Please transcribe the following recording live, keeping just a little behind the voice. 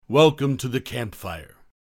Welcome to the campfire,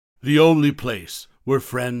 the only place where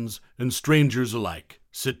friends and strangers alike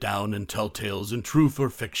sit down and tell tales in truth or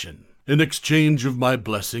fiction, in exchange of my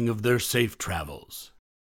blessing of their safe travels.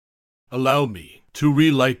 Allow me to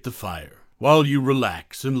relight the fire while you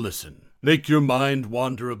relax and listen. Make your mind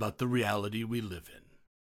wander about the reality we live in.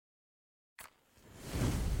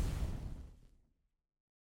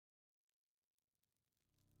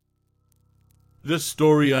 This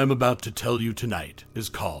story I'm about to tell you tonight is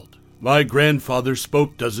called My Grandfather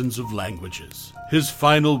Spoke Dozens of Languages. His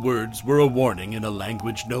final words were a warning in a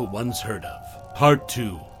language no one's heard of. Part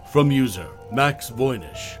 2, from user Max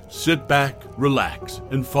Voynich. Sit back, relax,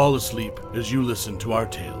 and fall asleep as you listen to our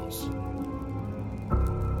tales.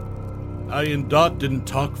 I and Dot didn't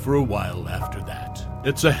talk for a while after that.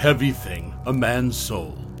 It's a heavy thing, a man's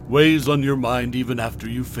soul. Weighs on your mind even after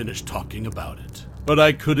you finish talking about it. But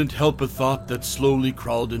I couldn't help a thought that slowly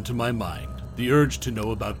crawled into my mind. The urge to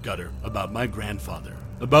know about Gutter, about my grandfather,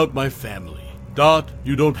 about my family. Dot,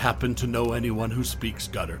 you don't happen to know anyone who speaks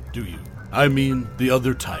Gutter, do you? I mean, the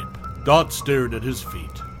other type. Dot stared at his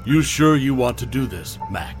feet. You sure you want to do this,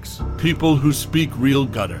 Max? People who speak real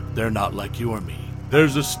Gutter, they're not like you or me.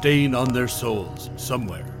 There's a stain on their souls,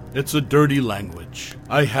 somewhere. It's a dirty language.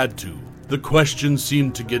 I had to. The question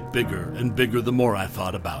seemed to get bigger and bigger the more I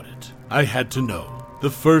thought about it. I had to know. The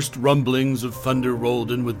first rumblings of thunder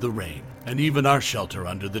rolled in with the rain, and even our shelter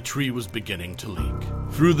under the tree was beginning to leak.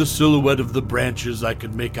 Through the silhouette of the branches I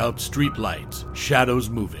could make out street lights, shadows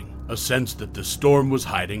moving, a sense that the storm was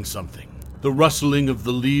hiding something. The rustling of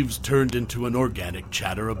the leaves turned into an organic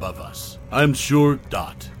chatter above us. I'm sure,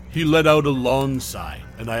 Dot. He let out a long sigh,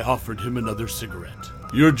 and I offered him another cigarette.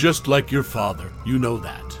 You're just like your father, you know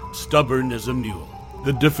that. Stubborn as a mule.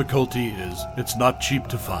 The difficulty is, it's not cheap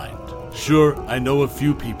to find. Sure, I know a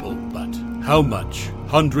few people, but how much?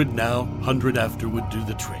 100 now, 100 after would do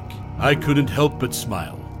the trick. I couldn't help but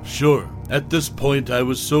smile. Sure, at this point I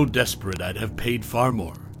was so desperate I'd have paid far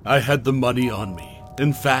more. I had the money on me.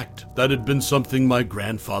 In fact, that had been something my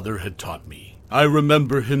grandfather had taught me. I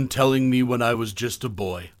remember him telling me when I was just a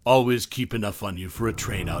boy, always keep enough on you for a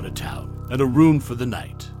train out of town, and a room for the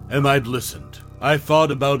night. And I'd listened. I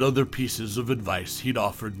thought about other pieces of advice he'd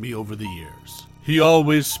offered me over the years. He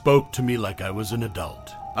always spoke to me like I was an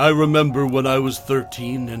adult. I remember when I was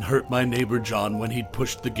 13 and hurt my neighbor John when he'd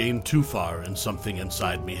pushed the game too far and something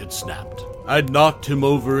inside me had snapped. I'd knocked him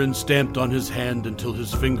over and stamped on his hand until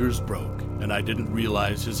his fingers broke, and I didn't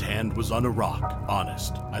realize his hand was on a rock,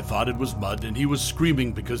 honest. I thought it was mud and he was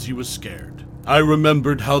screaming because he was scared. I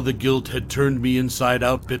remembered how the guilt had turned me inside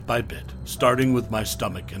out bit by bit, starting with my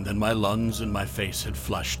stomach and then my lungs and my face had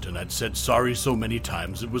flushed, and I'd said sorry so many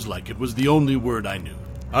times it was like it was the only word I knew.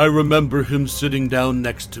 I remember him sitting down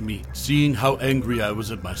next to me, seeing how angry I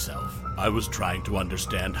was at myself. I was trying to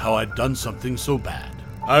understand how I'd done something so bad.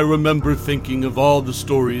 I remember thinking of all the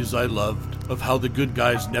stories I loved, of how the good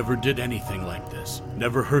guys never did anything like this,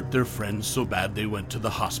 never hurt their friends so bad they went to the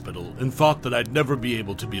hospital, and thought that I'd never be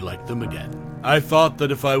able to be like them again. I thought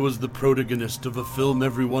that if I was the protagonist of a film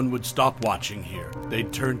everyone would stop watching here.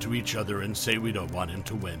 They'd turn to each other and say we don't want him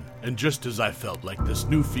to win. And just as I felt like this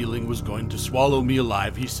new feeling was going to swallow me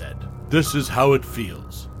alive, he said, "This is how it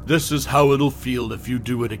feels. This is how it'll feel if you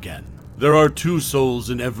do it again. There are two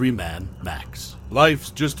souls in every man, Max.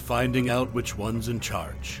 Life's just finding out which one's in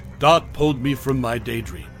charge." Dot pulled me from my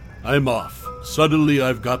daydream. I'm off. Suddenly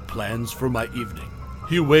I've got plans for my evening.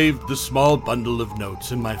 He waved the small bundle of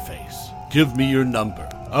notes in my face. Give me your number.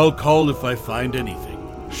 I'll call if I find anything.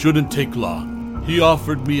 Shouldn't take long. He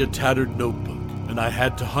offered me a tattered notebook, and I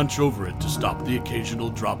had to hunch over it to stop the occasional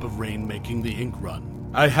drop of rain making the ink run.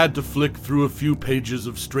 I had to flick through a few pages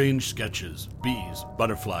of strange sketches, bees,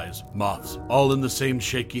 butterflies, moths, all in the same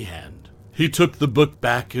shaky hand. He took the book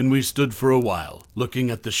back and we stood for a while, looking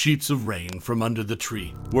at the sheets of rain from under the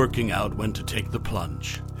tree, working out when to take the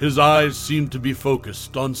plunge. His eyes seemed to be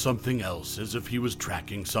focused on something else, as if he was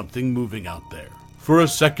tracking something moving out there. For a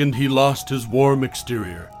second he lost his warm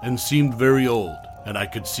exterior and seemed very old, and I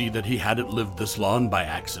could see that he hadn't lived this long by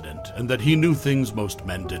accident, and that he knew things most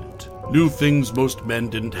men didn't. Knew things most men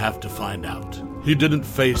didn't have to find out. He didn't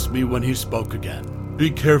face me when he spoke again. Be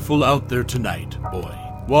careful out there tonight, boy.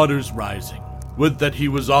 Water's rising. With that he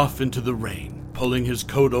was off into the rain, pulling his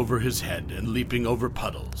coat over his head and leaping over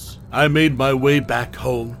puddles. I made my way back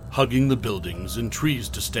home, hugging the buildings and trees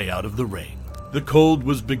to stay out of the rain. The cold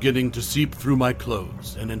was beginning to seep through my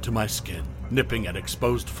clothes and into my skin, nipping at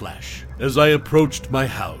exposed flesh. As I approached my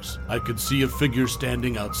house, I could see a figure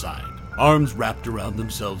standing outside, arms wrapped around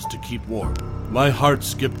themselves to keep warm. My heart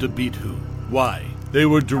skipped a beat. Who? Why? They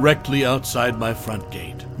were directly outside my front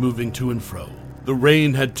gate, moving to and fro. The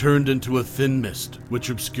rain had turned into a thin mist, which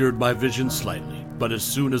obscured my vision slightly, but as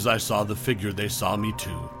soon as I saw the figure, they saw me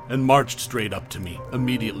too, and marched straight up to me,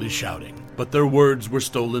 immediately shouting, but their words were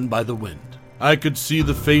stolen by the wind. I could see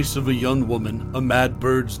the face of a young woman, a mad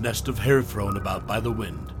bird's nest of hair thrown about by the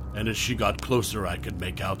wind, and as she got closer I could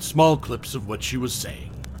make out small clips of what she was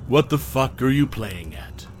saying. What the fuck are you playing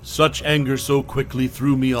at? Such anger so quickly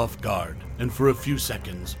threw me off guard, and for a few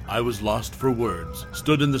seconds I was lost for words,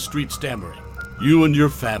 stood in the street stammering. You and your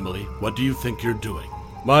family, what do you think you're doing?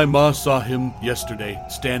 My ma saw him yesterday,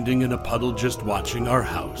 standing in a puddle just watching our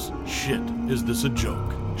house. Shit, is this a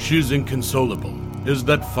joke? She's inconsolable. Is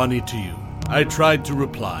that funny to you? I tried to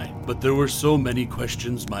reply, but there were so many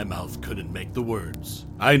questions my mouth couldn't make the words.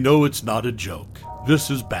 I know it's not a joke. This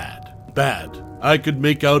is bad. Bad. I could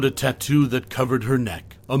make out a tattoo that covered her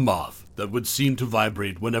neck, a moth that would seem to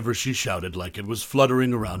vibrate whenever she shouted like it was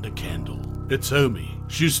fluttering around a candle. It's Omi.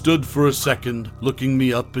 She stood for a second, looking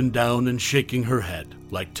me up and down and shaking her head,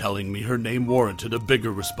 like telling me her name warranted a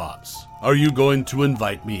bigger response. Are you going to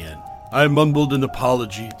invite me in? I mumbled an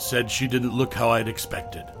apology, said she didn't look how I'd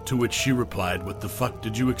expected, to which she replied, what the fuck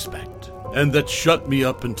did you expect? And that shut me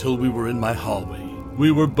up until we were in my hallway.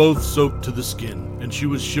 We were both soaked to the skin, and she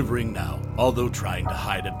was shivering now, although trying to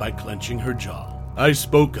hide it by clenching her jaw. I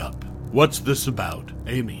spoke up. What's this about,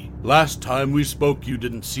 Amy? Last time we spoke you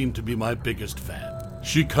didn't seem to be my biggest fan.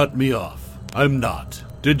 She cut me off. I'm not.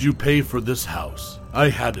 Did you pay for this house? I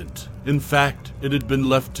hadn't. In fact, it had been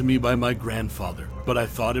left to me by my grandfather, but I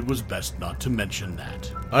thought it was best not to mention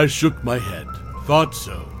that. I shook my head. Thought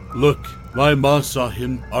so. Look, my ma saw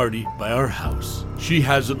him, Artie, by our house. She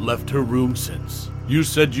hasn't left her room since. You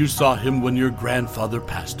said you saw him when your grandfather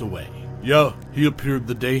passed away. Yeah, he appeared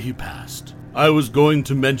the day he passed. I was going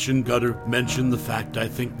to mention the fact I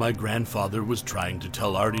think my grandfather was trying to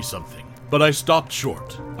tell Artie something, but I stopped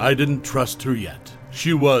short. I didn't trust her yet.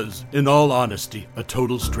 She was, in all honesty, a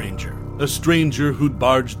total stranger. A stranger who'd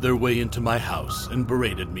barged their way into my house and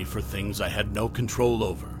berated me for things I had no control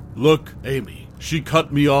over. Look, Amy. She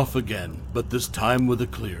cut me off again, but this time with a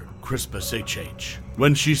clear, crisp SHH.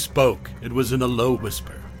 When she spoke, it was in a low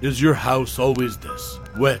whisper. Is your house always this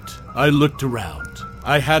wet? I looked around.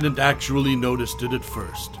 I hadn't actually noticed it at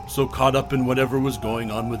first, so caught up in whatever was going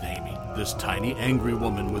on with Amy, this tiny angry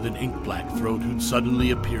woman with an ink-black throat who'd suddenly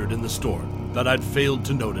appeared in the storm, that I'd failed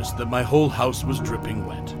to notice that my whole house was dripping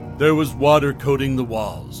wet. There was water coating the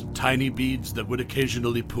walls, tiny beads that would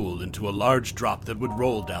occasionally pool into a large drop that would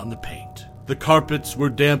roll down the paint. The carpets were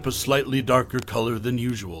damp, a slightly darker color than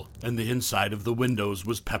usual, and the inside of the windows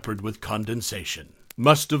was peppered with condensation.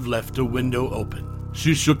 Must have left a window open.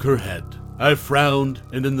 She shook her head. I frowned,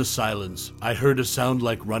 and in the silence, I heard a sound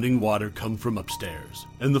like running water come from upstairs,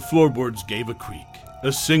 and the floorboards gave a creak.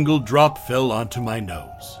 A single drop fell onto my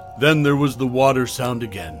nose. Then there was the water sound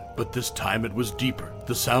again, but this time it was deeper,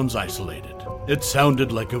 the sounds isolated. It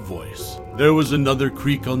sounded like a voice. There was another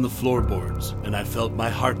creak on the floorboards, and I felt my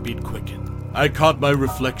heartbeat quicken. I caught my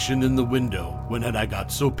reflection in the window. When had I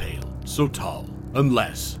got so pale, so tall?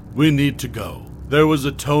 Unless, we need to go. There was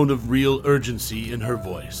a tone of real urgency in her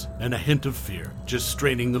voice, and a hint of fear, just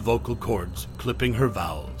straining the vocal cords, clipping her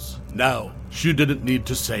vowels. Now, she didn't need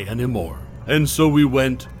to say any more. And so we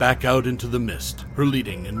went back out into the mist, her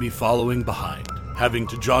leading and me following behind, having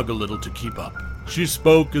to jog a little to keep up. She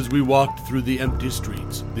spoke as we walked through the empty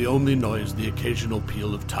streets, the only noise the occasional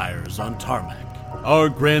peal of tires on tarmac. Our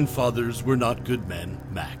grandfathers were not good men,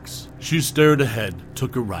 Max. She stared ahead,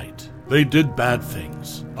 took a right. They did bad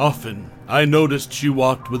things. Often, I noticed she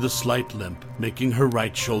walked with a slight limp, making her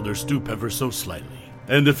right shoulder stoop ever so slightly.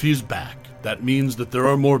 And if he's back, that means that there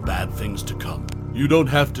are more bad things to come. You don't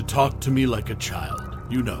have to talk to me like a child,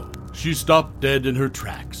 you know. She stopped dead in her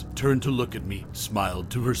tracks, turned to look at me, smiled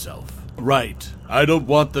to herself. Right, I don't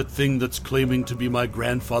want that thing that's claiming to be my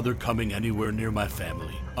grandfather coming anywhere near my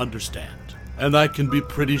family, understand? And I can be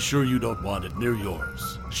pretty sure you don't want it near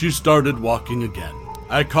yours. She started walking again.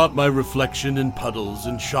 I caught my reflection in puddles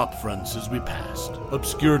and shop fronts as we passed,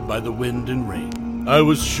 obscured by the wind and rain. I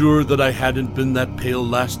was sure that I hadn't been that pale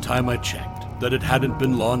last time I checked, that it hadn't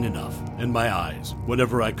been long enough, and my eyes,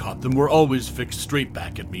 whenever I caught them, were always fixed straight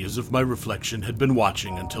back at me as if my reflection had been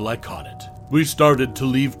watching until I caught it. We started to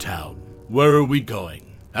leave town. Where are we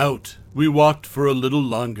going? Out. We walked for a little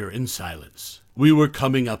longer in silence. We were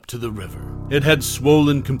coming up to the river. It had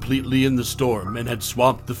swollen completely in the storm and had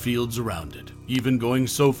swamped the fields around it, even going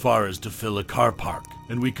so far as to fill a car park,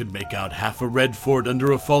 and we could make out half a red Ford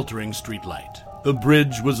under a faltering streetlight. The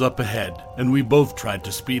bridge was up ahead, and we both tried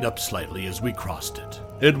to speed up slightly as we crossed it.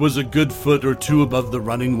 It was a good foot or two above the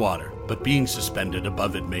running water, but being suspended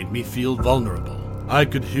above it made me feel vulnerable. I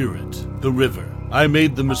could hear it. The river. I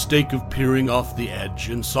made the mistake of peering off the edge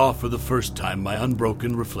and saw for the first time my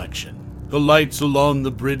unbroken reflection. The lights along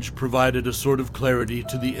the bridge provided a sort of clarity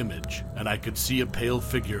to the image, and I could see a pale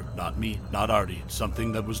figure, not me, not Artie,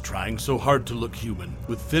 something that was trying so hard to look human,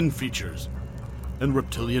 with thin features and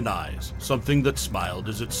reptilian eyes, something that smiled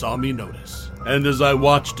as it saw me notice. And as I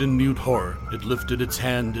watched in mute horror, it lifted its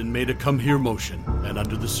hand and made a come here motion, and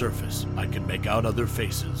under the surface, I could make out other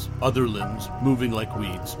faces, other limbs, moving like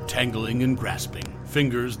weeds, tangling and grasping,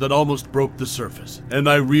 fingers that almost broke the surface, and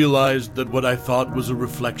I realized that what I thought was a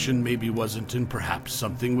reflection maybe wasn't, and perhaps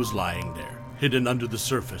something was lying there, hidden under the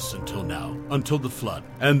surface until now, until the flood,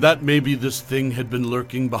 and that maybe this thing had been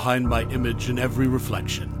lurking behind my image in every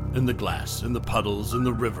reflection, in the glass, in the puddles, in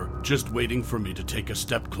the river, just waiting for me to take a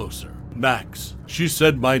step closer. Max. She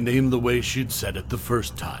said my name the way she'd said it the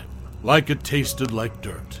first time, like it tasted like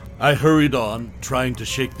dirt. I hurried on, trying to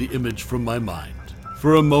shake the image from my mind.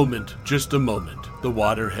 For a moment, just a moment, the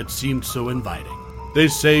water had seemed so inviting. They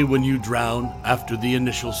say when you drown, after the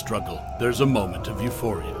initial struggle, there's a moment of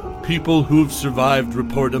euphoria. People who've survived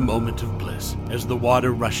report a moment of bliss as the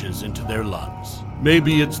water rushes into their lungs.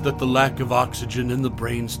 Maybe it's that the lack of oxygen in the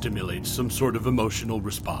brain stimulates some sort of emotional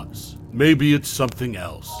response. Maybe it's something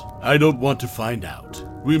else. I don't want to find out.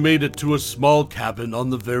 We made it to a small cabin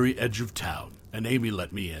on the very edge of town, and Amy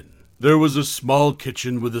let me in. There was a small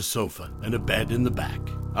kitchen with a sofa and a bed in the back.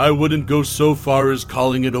 I wouldn't go so far as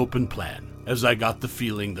calling it open plan, as I got the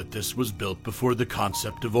feeling that this was built before the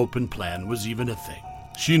concept of open plan was even a thing.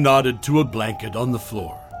 She nodded to a blanket on the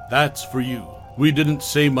floor. That's for you. We didn't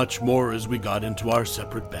say much more as we got into our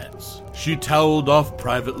separate beds. She toweled off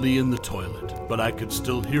privately in the toilet, but I could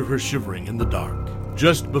still hear her shivering in the dark.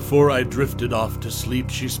 Just before I drifted off to sleep,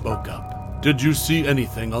 she spoke up. Did you see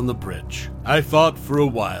anything on the bridge? I thought for a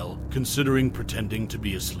while, considering pretending to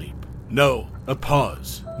be asleep. No. A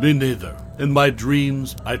pause. Me neither. In my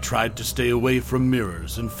dreams, I tried to stay away from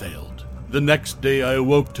mirrors and failed. The next day I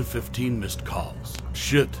awoke to 15 missed calls.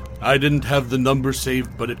 Shit. I didn't have the number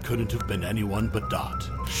saved, but it couldn't have been anyone but Dot.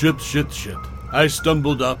 Shit. I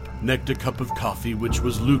stumbled up, necked a cup of coffee which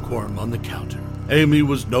was lukewarm on the counter. Amy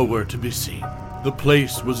was nowhere to be seen. The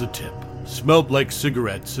place was a tip. Smelled like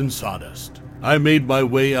cigarettes and sawdust. I made my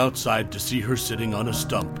way outside to see her sitting on a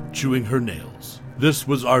stump, chewing her nails. This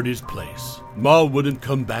was Artie's place. Ma wouldn't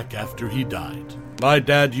come back after he died. My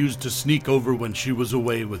dad used to sneak over when she was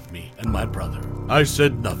away with me and my brother. I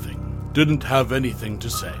said nothing. Didn't have anything to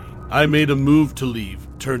say. I made a move to leave,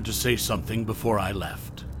 turned to say something before I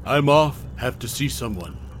left. I'm off, have to see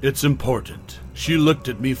someone. It's important. She looked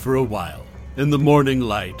at me for a while. In the morning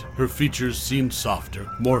light, her features seemed softer,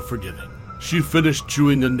 more forgiving. She finished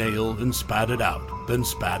chewing a nail and spat it out, then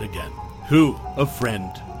spat again. Who? A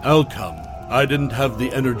friend. I'll come. I didn't have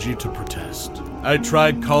the energy to protest. I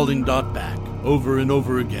tried calling Dot back, over and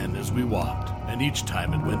over again as we walked, and each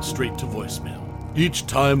time it went straight to voicemail. Each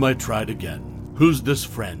time I tried again. Who's this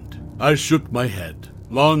friend? I shook my head.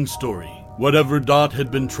 Long story. Whatever Dot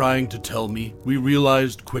had been trying to tell me, we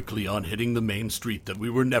realized quickly on hitting the main street that we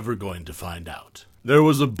were never going to find out. There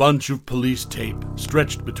was a bunch of police tape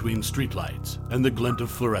stretched between streetlights and the glint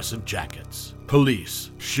of fluorescent jackets.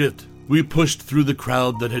 Police. Shit. We pushed through the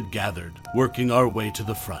crowd that had gathered, working our way to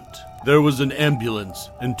the front. There was an ambulance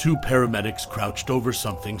and 2 paramedics crouched over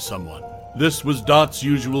someone. This was Dot's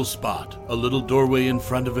usual spot, a little doorway in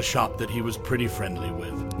front of a shop that he was pretty friendly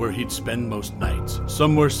with, where he'd spend most nights,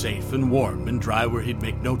 somewhere safe and warm and dry where he'd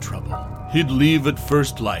make no trouble. He'd leave at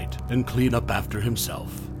first light and clean up after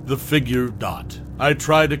himself. The figure Dot. I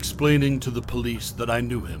tried explaining to the police that I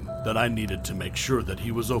knew him, that I needed to make sure that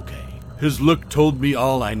he was okay. His look told me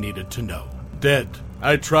all I needed to know. Dead.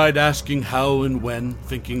 I tried asking how and when,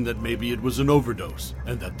 thinking that maybe it was an overdose,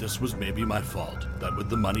 and that this was maybe my fault, that with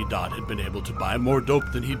the money Dot had been able to buy more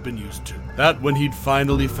dope than he'd been used to. That when he'd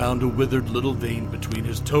finally found a withered little vein between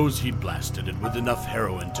his toes, he'd blasted it with enough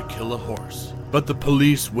heroin to kill a horse. But the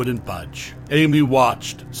police wouldn't budge. Amy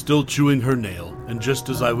watched, still chewing her nail, and just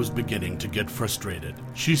as I was beginning to get frustrated,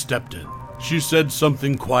 she stepped in. She said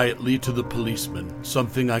something quietly to the policeman,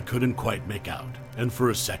 something I couldn't quite make out. And for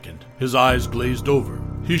a second, his eyes glazed over.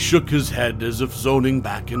 He shook his head as if zoning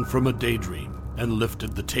back in from a daydream, and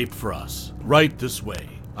lifted the tape for us. Right this way.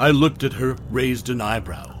 I looked at her, raised an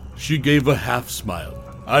eyebrow. She gave a half smile.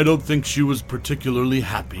 I don't think she was particularly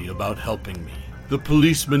happy about helping me. The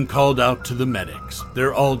policeman called out to the medics.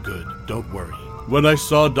 They're all good, don't worry. When I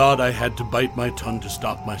saw Dot, I had to bite my tongue to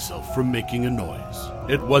stop myself from making a noise.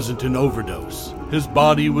 It wasn't an overdose. His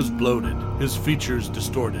body was bloated, his features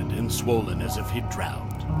distorted and swollen as if he'd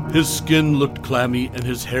drowned. His skin looked clammy and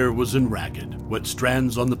his hair was in ragged, wet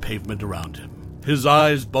strands on the pavement around him. His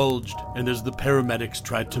eyes bulged, and as the paramedics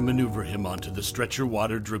tried to maneuver him onto the stretcher,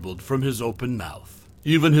 water dribbled from his open mouth.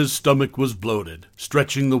 Even his stomach was bloated,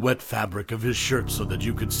 stretching the wet fabric of his shirt so that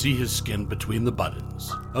you could see his skin between the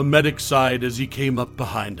buttons. A medic sighed as he came up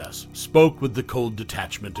behind us, spoke with the cold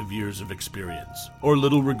detachment of years of experience, or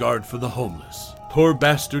little regard for the homeless. Poor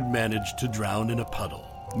bastard managed to drown in a puddle.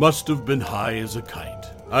 Must have been high as a kite.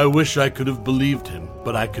 I wish I could have believed him,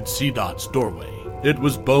 but I could see Dot's doorway. It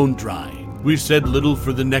was bone dry. We said little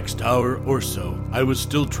for the next hour or so. I was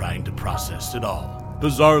still trying to process it all.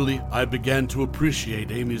 Bizarrely, I began to appreciate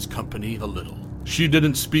Amy's company a little. She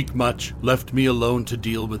didn't speak much, left me alone to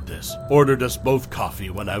deal with this, ordered us both coffee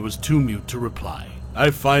when I was too mute to reply. I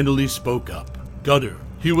finally spoke up. Gutter.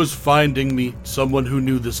 He was finding me someone who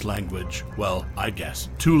knew this language. Well, I guess,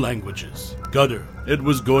 2 languages. Gutter. It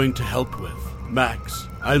was going to help with. Max.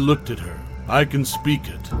 I looked at her. I can speak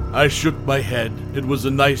it. I shook my head. It was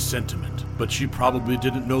a nice sentiment, but she probably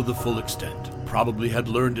didn't know the full extent. Probably had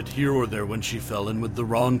learned it here or there when she fell in with the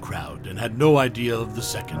wrong crowd and had no idea of the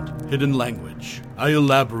second, hidden language. I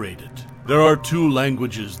elaborated. There are 2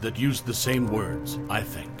 languages that use the same words, I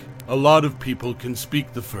think. A lot of people can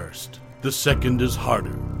speak the first. The second is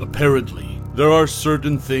harder. Apparently, there are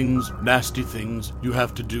certain things, nasty things, you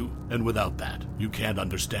have to do, and without that, you can't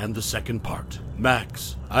understand the second part.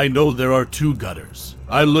 Max, I know there are 2 gutters.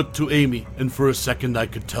 I looked to Amy, and for a second I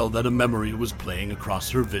could tell that a memory was playing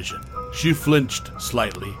across her vision. She flinched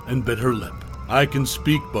slightly and bit her lip. I can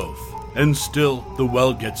speak both, and still the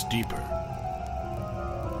well gets deeper.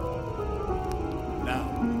 Now,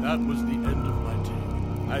 that was the end of my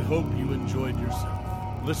tale. I hope you enjoyed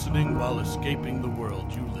yourself, listening while escaping the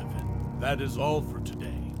world you live in. That is all for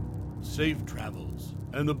today. Safe travels,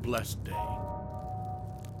 and a blessed day.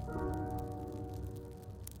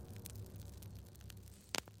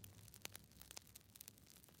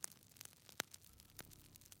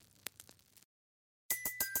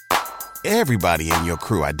 Everybody in your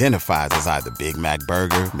crew identifies as either Big Mac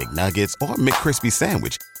Burger, McNuggets, or McCrispy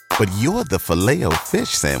Sandwich. But you're the Filet-O-Fish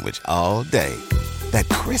Sandwich all day. That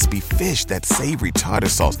crispy fish, that savory tartar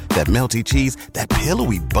sauce, that melty cheese, that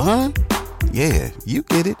pillowy bun. Yeah, you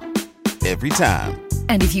get it. Every time.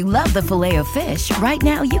 And if you love the Filet-O-Fish, right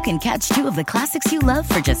now you can catch 2 of the classics you love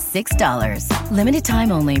for just $6. Limited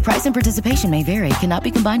time only. Price and participation may vary. Cannot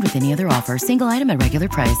be combined with any other offer. Single item at regular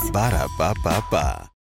price. Ba-da-ba-ba-ba.